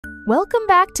Welcome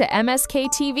back to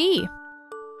MSKTV.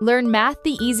 Learn math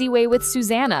the easy way with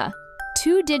Susanna.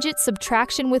 Two-digit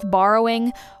subtraction with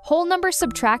borrowing, whole number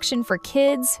subtraction for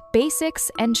kids,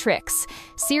 basics, and tricks.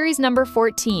 Series number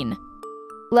 14.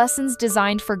 Lessons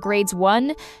designed for grades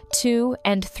 1, 2,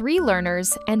 and 3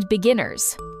 learners and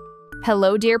beginners.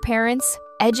 Hello, dear parents,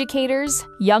 educators,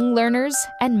 young learners,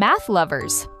 and math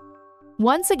lovers.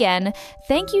 Once again,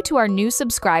 thank you to our new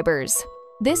subscribers.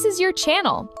 This is your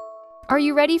channel. Are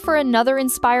you ready for another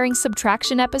inspiring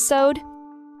subtraction episode?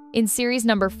 In series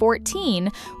number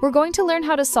 14, we're going to learn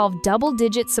how to solve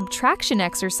double-digit subtraction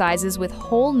exercises with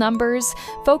whole numbers,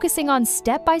 focusing on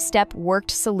step-by-step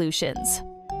worked solutions.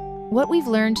 What we've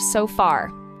learned so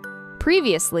far.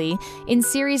 Previously, in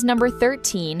series number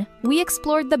 13, we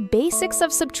explored the basics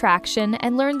of subtraction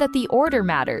and learned that the order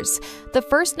matters. The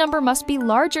first number must be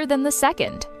larger than the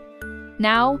second.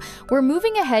 Now, we're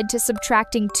moving ahead to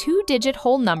subtracting two-digit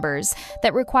whole numbers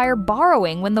that require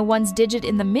borrowing when the one's digit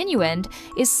in the minuend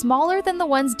is smaller than the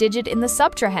one's digit in the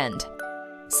subtrahend.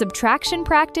 Subtraction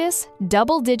practice,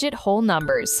 double-digit whole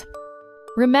numbers.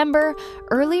 Remember,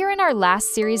 earlier in our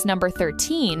last series number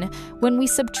 13, when we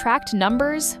subtract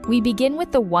numbers, we begin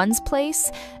with the ones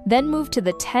place, then move to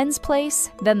the tens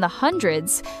place, then the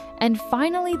hundreds, and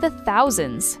finally the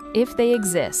thousands, if they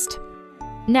exist.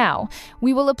 Now,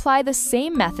 we will apply the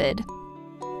same method.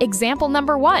 Example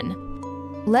number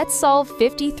 1. Let's solve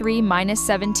 53 minus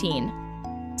 17.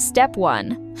 Step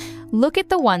 1. Look at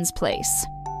the ones place.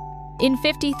 In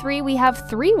 53, we have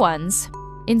 3 ones.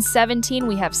 In 17,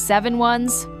 we have 7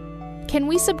 ones. Can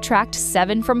we subtract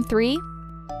 7 from 3?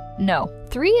 No,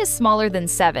 3 is smaller than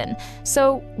 7,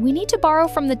 so we need to borrow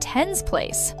from the tens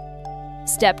place.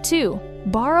 Step 2.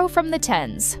 Borrow from the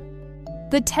tens.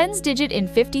 The tens digit in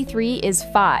 53 is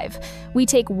 5. We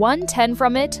take 1 10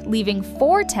 from it, leaving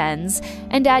 4 tens,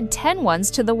 and add 10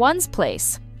 ones to the ones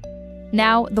place.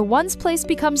 Now, the ones place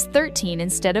becomes 13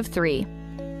 instead of 3.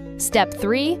 Step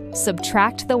 3.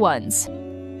 Subtract the ones.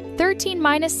 13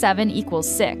 minus 7 equals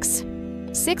 6.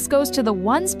 6 goes to the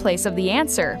ones place of the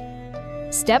answer.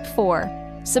 Step 4.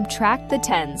 Subtract the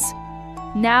tens.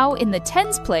 Now, in the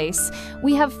tens place,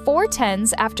 we have 4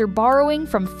 tens after borrowing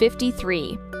from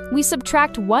 53. We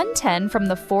subtract 1 10 from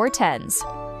the 4 tens.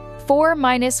 4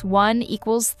 minus 1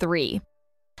 equals 3.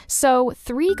 So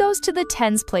 3 goes to the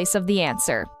tens place of the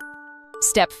answer.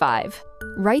 Step 5.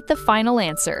 Write the final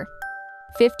answer.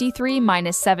 53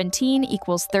 minus 17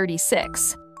 equals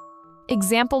 36.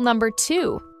 Example number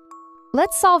 2.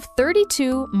 Let's solve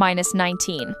 32 minus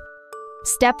 19.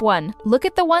 Step 1. Look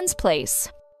at the ones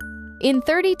place. In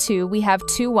 32, we have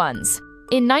 2 ones.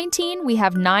 In 19, we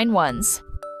have 9 ones.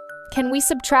 Can we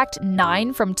subtract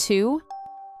 9 from 2?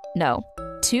 No,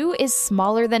 2 is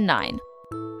smaller than 9.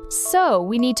 So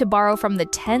we need to borrow from the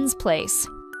tens place.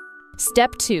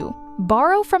 Step 2.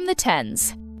 Borrow from the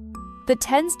tens. The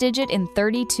tens digit in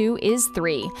 32 is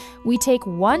 3. We take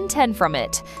 1 10 from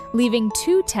it, leaving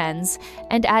 2 tens,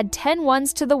 and add 10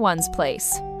 ones to the ones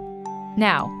place.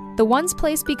 Now, the ones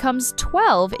place becomes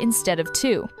 12 instead of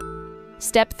 2.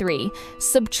 Step 3.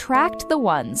 Subtract the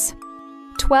ones.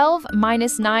 12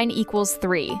 minus 9 equals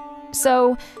 3.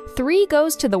 So 3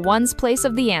 goes to the ones place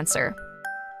of the answer.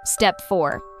 Step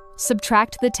 4.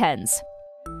 Subtract the tens.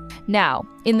 Now,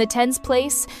 in the tens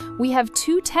place, we have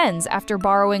 2 tens after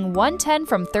borrowing 1 10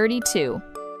 from 32.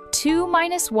 2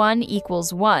 minus 1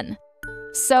 equals 1.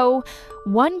 So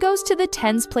 1 goes to the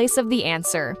tens place of the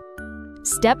answer.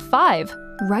 Step 5.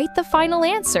 Write the final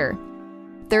answer.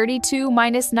 32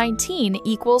 minus 19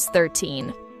 equals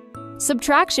 13.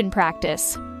 Subtraction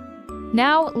practice.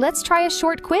 Now, let's try a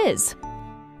short quiz.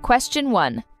 Question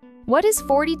 1. What is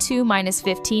 42 minus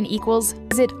 15 equals?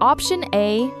 Is it option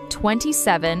A,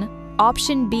 27,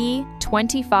 option B,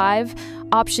 25,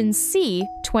 option C,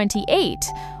 28,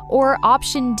 or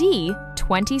option D,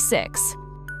 26?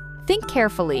 Think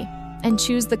carefully and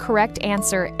choose the correct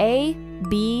answer A,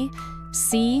 B,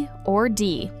 C, or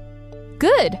D.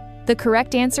 Good! The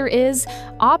correct answer is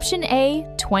option A,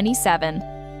 27.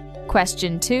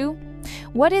 Question 2.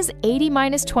 What is 80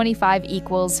 minus 25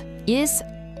 equals? Is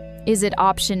it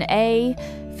option A,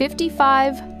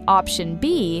 55, option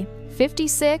B,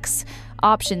 56,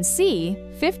 option C,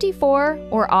 54,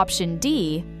 or option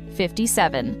D,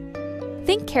 57?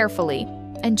 Think carefully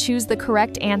and choose the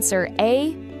correct answer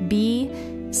A, B,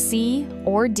 C,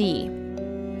 or D.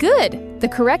 Good! The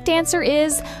correct answer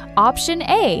is option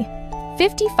A,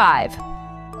 55.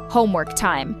 Homework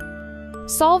time.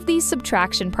 Solve these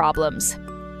subtraction problems.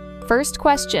 First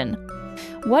question.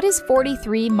 What is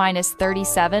 43 minus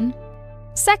 37?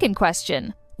 Second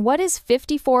question. What is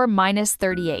 54 minus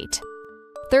 38?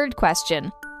 Third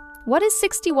question. What is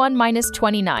 61 minus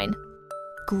 29?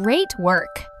 Great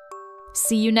work!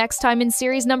 See you next time in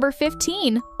series number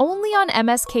 15, only on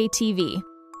MSKTV.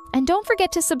 And don't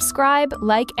forget to subscribe,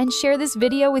 like, and share this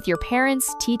video with your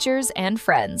parents, teachers, and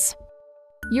friends.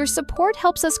 Your support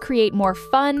helps us create more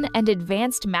fun and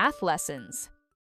advanced math lessons.